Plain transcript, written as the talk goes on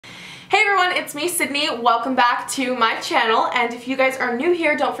Hey everyone, it's me, Sydney. Welcome back to my channel, and if you guys are new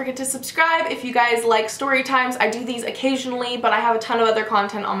here, don't forget to subscribe. If you guys like story times, I do these occasionally, but I have a ton of other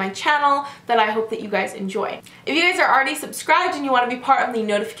content on my channel that I hope that you guys enjoy. If you guys are already subscribed and you want to be part of the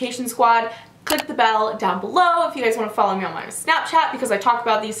notification squad, click the bell down below. If you guys want to follow me on my Snapchat, because I talk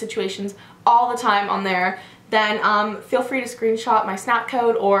about these situations all the time on there, then feel free to screenshot my Snap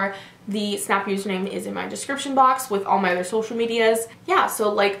code, or the Snap username is in my description box with all my other social medias. Yeah,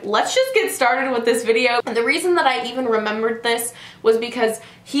 so let's just get started with this video. And the reason that I even remembered this was because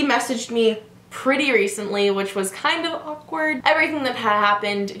he messaged me pretty recently, which was kind of awkward. Everything that had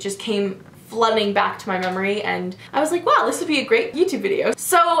happened just came flooding back to my memory, and I was like, wow, this would be a great YouTube video.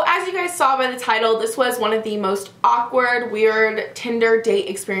 So as you guys saw by the title, this was one of the most awkward, weird Tinder date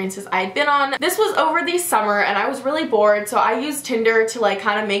experiences I had been on. This was over the summer and I was really bored, so I used Tinder to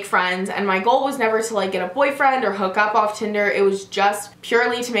kind of make friends, and my goal was never to get a boyfriend or hook up off Tinder. It was just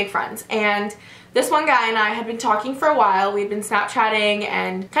purely to make friends. And this one guy and I had been talking for a while. We'd been Snapchatting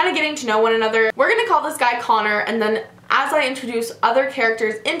and kind of getting to know one another. We're gonna call this guy Connor, and then as I introduce other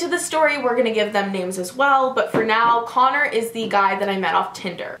characters into the story, we're gonna give them names as well, but for now, Connor is the guy that I met off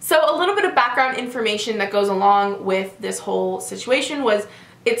Tinder. So a little bit of background information that goes along with this whole situation was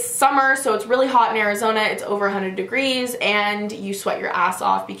it's summer, so it's really hot in Arizona. It's over 100 degrees and you sweat your ass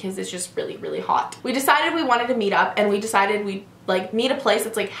off because it's just really, really hot. We decided we wanted to meet up, and we decided we'd meet a place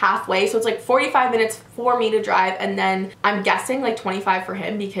that's halfway, so it's 45 minutes for me to drive, and then I'm guessing 25 for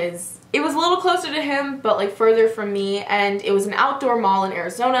him because it was a little closer to him but further from me, and it was an outdoor mall in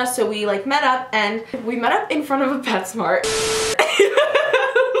Arizona. So we met up, and we met up in front of a PetSmart.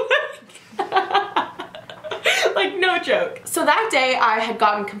 No joke. So that day I had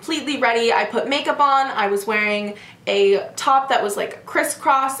gotten completely ready. I put makeup on. I was wearing a top that was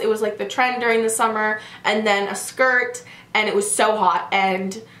crisscross. It was the trend during the summer, and then a skirt, and it was so hot,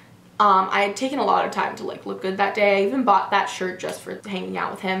 and I had taken a lot of time to look good that day. I even bought that shirt just for hanging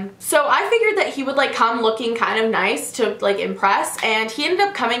out with him. So I figured that he would come looking kind of nice to impress, and he ended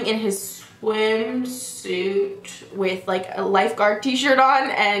up coming in his swimsuit with a lifeguard t-shirt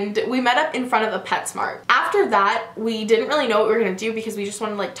on, and we met up in front of a PetSmart. After that, we didn't really know what we were gonna do because we just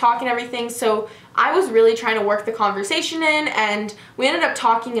wanted to talk and everything, so I was really trying to work the conversation in, and we ended up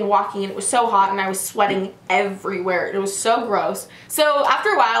talking and walking, and it was so hot and I was sweating everywhere. It was so gross. So after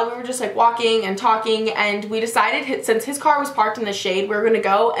a while, we were just walking and talking, and we decided, since his car was parked in the shade, we were gonna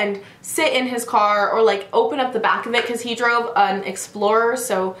go and sit in his car, or open up the back of it, because he drove an Explorer,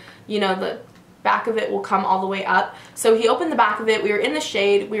 so you know the back of it will come all the way up. So he opened the back of it, we were in the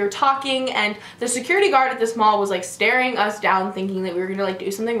shade, we were talking, and the security guard at this mall was staring us down, thinking that we were gonna do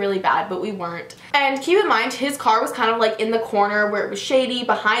something really bad, but we weren't. And keep in mind, his car was kind of in the corner where it was shady,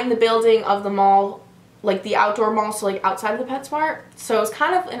 behind the building of the mall, the outdoor mall, so outside of the PetSmart. So it was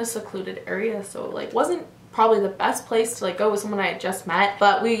kind of in a secluded area, so it wasn't probably the best place to go with someone I had just met,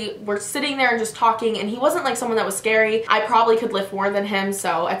 but we were sitting there and just talking, and he wasn't someone that was scary. I probably could lift more than him,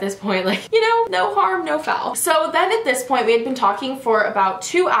 so at this point, you know, no harm, no foul. So then at this point, we had been talking for about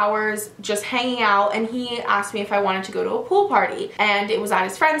 2 hours, just hanging out, and he asked me if I wanted to go to a pool party, and it was at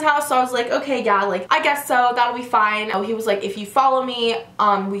his friend's house, so I was okay, yeah, I guess so, that'll be fine. Oh, he was if you follow me,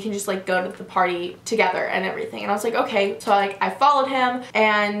 we can just go to the party together and everything, and I was okay. So I followed him,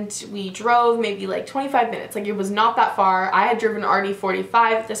 and we drove maybe 25 minutes. It was not that far. I had driven already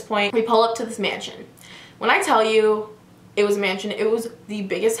 45 at this point. We pull up to this mansion. When I tell you it was a mansion, it was the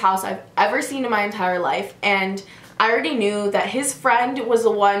biggest house I've ever seen in my entire life, and I already knew that his friend was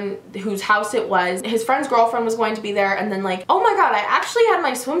the one whose house it was. His friend's girlfriend was going to be there, and then oh my god, I actually had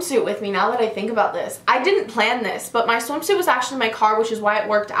my swimsuit with me now that I think about this. I didn't plan this, but my swimsuit was actually in my car, which is why it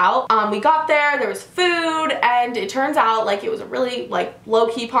worked out. We got there was food, and it turns out it was a really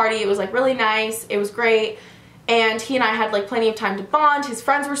low-key party. It was really nice. It was great. And he and I had plenty of time to bond. His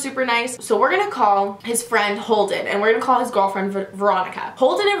friends were super nice. So we're gonna call his friend Holden, and we're gonna call his girlfriend Veronica.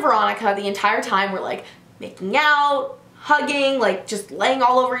 Holden and Veronica the entire time were making out, hugging, just laying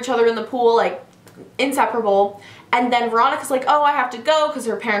all over each other in the pool, inseparable. And then Veronica's oh, I have to go because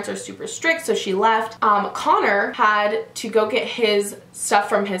her parents are super strict, so she left. Connor had to go get his stuff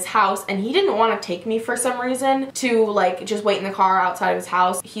from his house, and he didn't want to take me for some reason to just wait in the car outside of his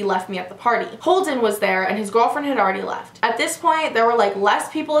house. He left me at the party. Holden was there, and his girlfriend had already left. At this point, there were less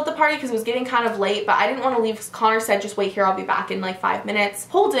people at the party because it was getting kind of late, but I didn't want to leave because Connor said, just wait here, I'll be back in 5 minutes.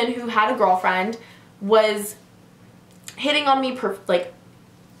 Holden, who had a girlfriend, was hitting on me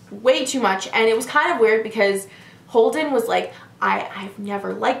way too much, and it was kind of weird because Holden was I've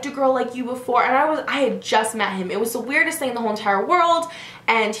never liked a girl like you before. And I had just met him. It was the weirdest thing in the whole entire world.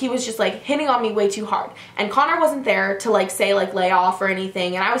 And he was just like hitting on me way too hard. And Connor wasn't there to like say like lay off or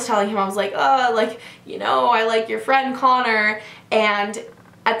anything. And I was telling him, I was like, like, you know, I like your friend Connor. And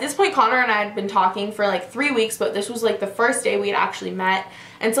at this point, Connor and I had been talking for like 3 weeks, but this was like the first day we had actually met.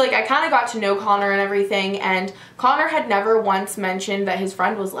 And so like I kind of got to know Connor and everything, and Connor had never once mentioned that his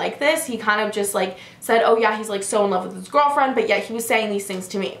friend was like this. He kind of just like said, oh yeah, he's like so in love with his girlfriend, but yet he was saying these things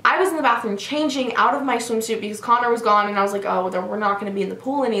to me. I was in the bathroom changing out of my swimsuit because Connor was gone, and I was like, oh, we're not going to be in the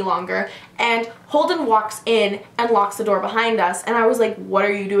pool any longer. And Holden walks in and locks the door behind us, and I was like, what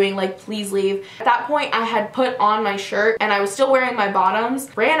are you doing? Like, please leave. At that point, I had put on my shirt and I was still wearing my bottoms,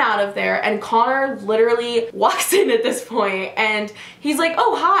 ran out of there, and Connor literally walks in at this point, and he's like, oh,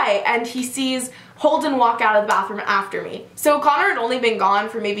 hi, and he sees Holden walk out of the bathroom after me. So Connor had only been gone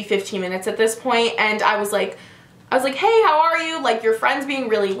for maybe 15 minutes at this point, and I was like, hey, how are you? Like, your friend's being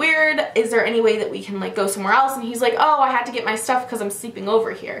really weird. Is there any way that we can like go somewhere else? And he's like, oh, I had to get my stuff because I'm sleeping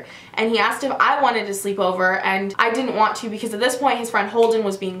over here. And he asked if I wanted to sleep over, and I didn't want to because at this point his friend Holden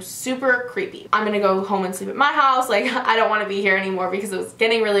was being super creepy. I'm gonna go home and sleep at my house. Like, I don't want to be here anymore because it was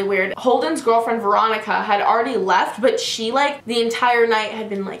getting really weird. Holden's girlfriend Veronica had already left, but she like the entire night had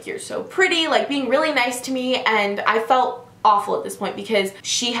been like, you're so pretty, like being really nice to me, and I felt awful at this point because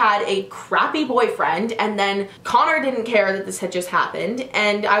she had a crappy boyfriend, and then Connor didn't care that this had just happened,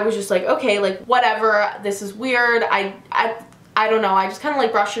 and I was just like, okay, like whatever, this is weird. I don't know, I just kind of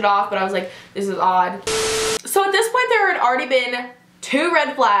like brushed it off, but I was like, this is odd. So at this point there had already been 2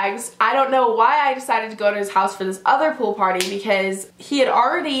 red flags. I don't know why I decided to go to his house for this other pool party, because he had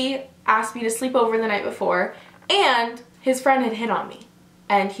already asked me to sleep over the night before, and his friend had hit on me.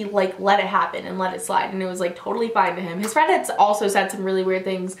 And he like let it happen and let it slide, and it was like totally fine to him. His friend had also said some really weird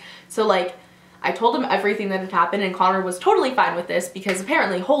things, so like I told him everything that had happened, and Connor was totally fine with this because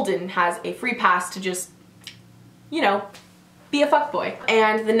apparently Holden has a free pass to just, you know, be a fuckboy.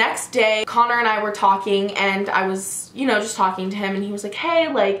 And the next day Connor and I were talking, and I was, you know, just talking to him, and he was like,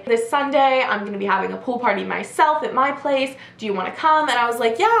 hey, like this Sunday I'm gonna be having a pool party myself at my place, do you want to come? And I was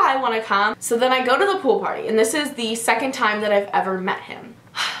like, yeah, I want to come. So then I go to the pool party, and this is the second time that I've ever met him.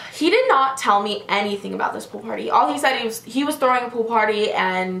 He did not tell me anything about this pool party. All he said, he was throwing a pool party,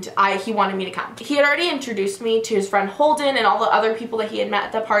 and he wanted me to come. He had already introduced me to his friend Holden and all the other people that he had met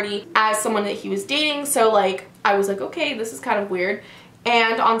at the party as someone that he was dating, so like I was like, okay, this is kind of weird.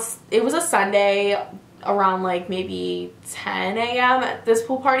 And it was a Sunday around like maybe 10 a.m. at this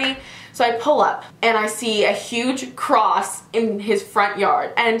pool party. So I pull up and I see a huge cross in his front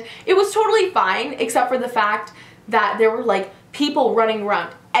yard, and it was totally fine except for the fact that there were like people running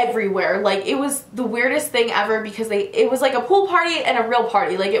around everywhere. Like, it was the weirdest thing ever because it was like a pool party and a real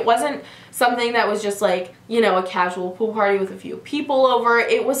party. Like, it wasn't something that was just like, you know, a casual pool party with a few people over.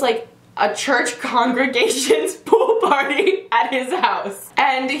 It was like a church congregation's pool party at his house.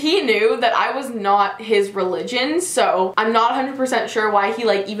 And he knew that I was not his religion, so I'm not 100% sure why he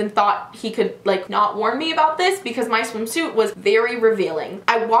like even thought he could like not warn me about this, because my swimsuit was very revealing.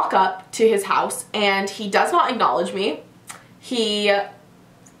 I walk up to his house and he does not acknowledge me. He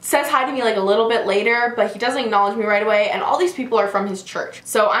says hi to me like a little bit later, but he doesn't acknowledge me right away, and all these people are from his church.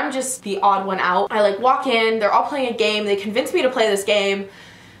 So I'm just the odd one out. I like walk in, they're all playing a game, they convince me to play this game,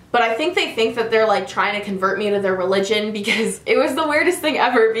 but I think they think that they're like trying to convert me to their religion, because it was the weirdest thing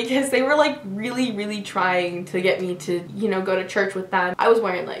ever, because they were like really trying to get me to, you know, go to church with them. I was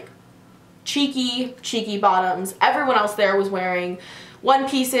wearing like cheeky bottoms. Everyone else there was wearing one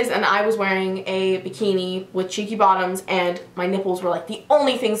pieces, and I was wearing a bikini with cheeky bottoms, and my nipples were like the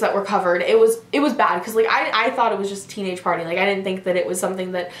only things that were covered. It was bad, because like I thought it was just a teenage party. Like, I didn't think that it was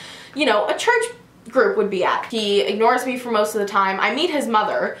something that, you know, a church group would be at. He ignores me for most of the time. I meet his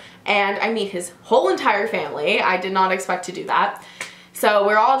mother, and I meet his whole entire family. I did not expect to do that. So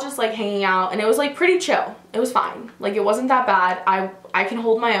we're all just like hanging out, and it was like pretty chill. It was fine. Like, it wasn't that bad. I can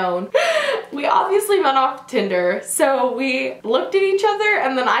hold my own. We obviously met off Tinder, so we looked at each other,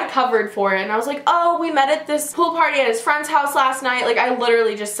 and then I covered for it, and I was like, oh, we met at this pool party at his friend's house last night. Like, I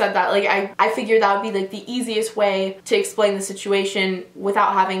literally just said that. Like, I figured that would be like the easiest way to explain the situation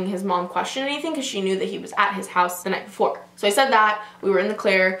without having his mom question anything, because she knew that he was at his house the night before. So I said that, we were in the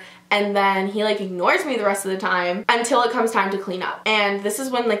clear, and then he like ignores me the rest of the time until it comes time to clean up. And this is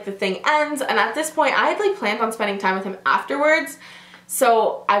when like the thing ends, and at this point I had like planned on spending time with him afterwards.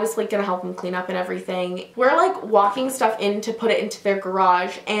 So I was like gonna help him clean up and everything. We're like walking stuff in to put it into their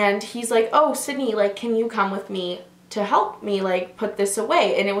garage, and he's like, oh, Sidney, like, can you come with me to help me like put this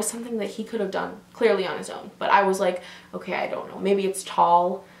away? And it was something that he could have done clearly on his own. But I was like, okay, I don't know. Maybe it's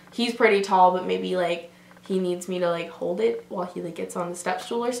tall. He's pretty tall, but maybe like he needs me to like hold it while he like gets on the step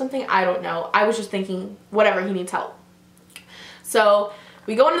stool or something. I don't know. I was just thinking whatever, he needs help. So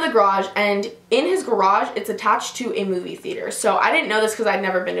we go into the garage, and in his garage, it's attached to a movie theater. So I didn't know this because I'd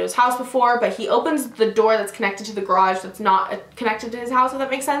never been to his house before, but he opens the door that's connected to the garage that's not connected to his house, if that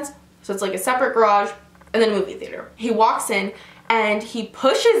makes sense. So it's like a separate garage and then a movie theater. He walks in and he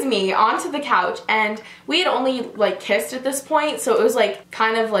pushes me onto the couch, and we had only like kissed at this point, so it was like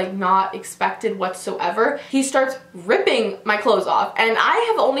kind of like not expected whatsoever. He starts ripping my clothes off, and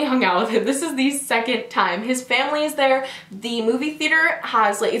I have only hung out with him. This is the second time. His family is there. The movie theater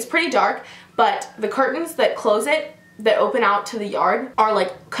has like, it's pretty dark, but the curtains that close it, that open out to the yard, are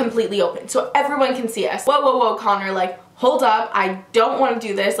like completely open, so everyone can see us. Whoa, whoa, whoa, Connor, like, hold up, I don't want to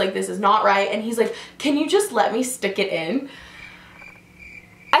do this, like, this is not right. And he's like, can you just let me stick it in?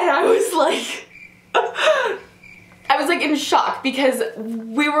 And I was like in shock, because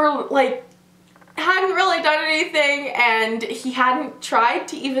we were like, hadn't really done anything, and he hadn't tried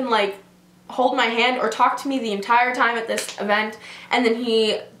to even like hold my hand or talk to me the entire time at this event, and then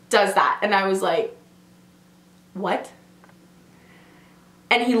he does that, and I was like, what?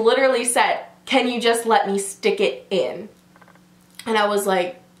 And he literally said, can you just let me stick it in? And I was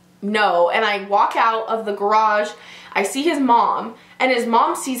like, no. And I walk out of the garage, I see his mom, and his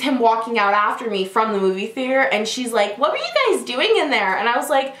mom sees him walking out after me from the movie theater, and she's like, what were you guys doing in there? And I was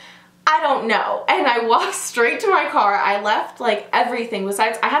like, I don't know. And I walked straight to my car. I left like everything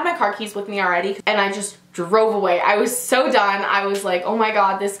besides, I had my car keys with me already, and I just drove away. I was so done. I was like, oh my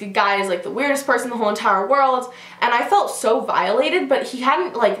god, this guy is like the weirdest person in the whole entire world. And I felt so violated, but he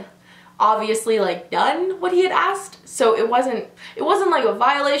hadn't like obviously like done what he had asked, so it wasn't like a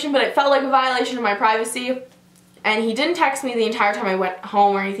violation, but it felt like a violation of my privacy. And he didn't text me the entire time I went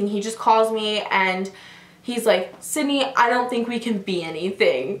home or anything. He just calls me and he's like, Sydney, I don't think we can be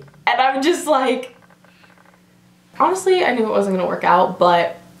anything. And I'm just like, honestly, I knew it wasn't gonna work out,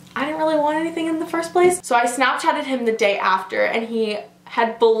 but I didn't really want anything in the first place. So I Snapchatted him the day after, and he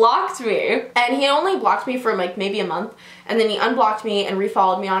had blocked me. And he only blocked me for like maybe a month, and then he unblocked me and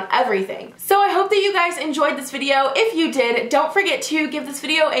refollowed me on everything. So I hope that you guys enjoyed this video. If you did, don't forget to give this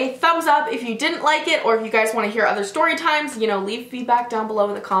video a thumbs up. If you didn't like it, or if you guys want to hear other story times, you know, leave feedback down below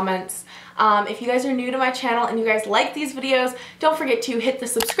in the comments. If you guys are new to my channel and you guys like these videos, don't forget to hit the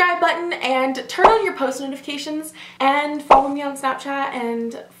subscribe button and turn on your post notifications, and follow me on Snapchat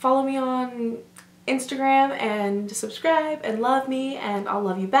and follow me on Instagram, and subscribe and love me, and I'll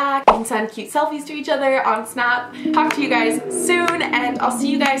love you back. You can send cute selfies to each other on Snap. Talk to you guys soon, and I'll see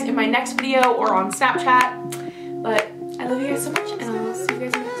you guys in my next video or on Snapchat. But I love you guys so much.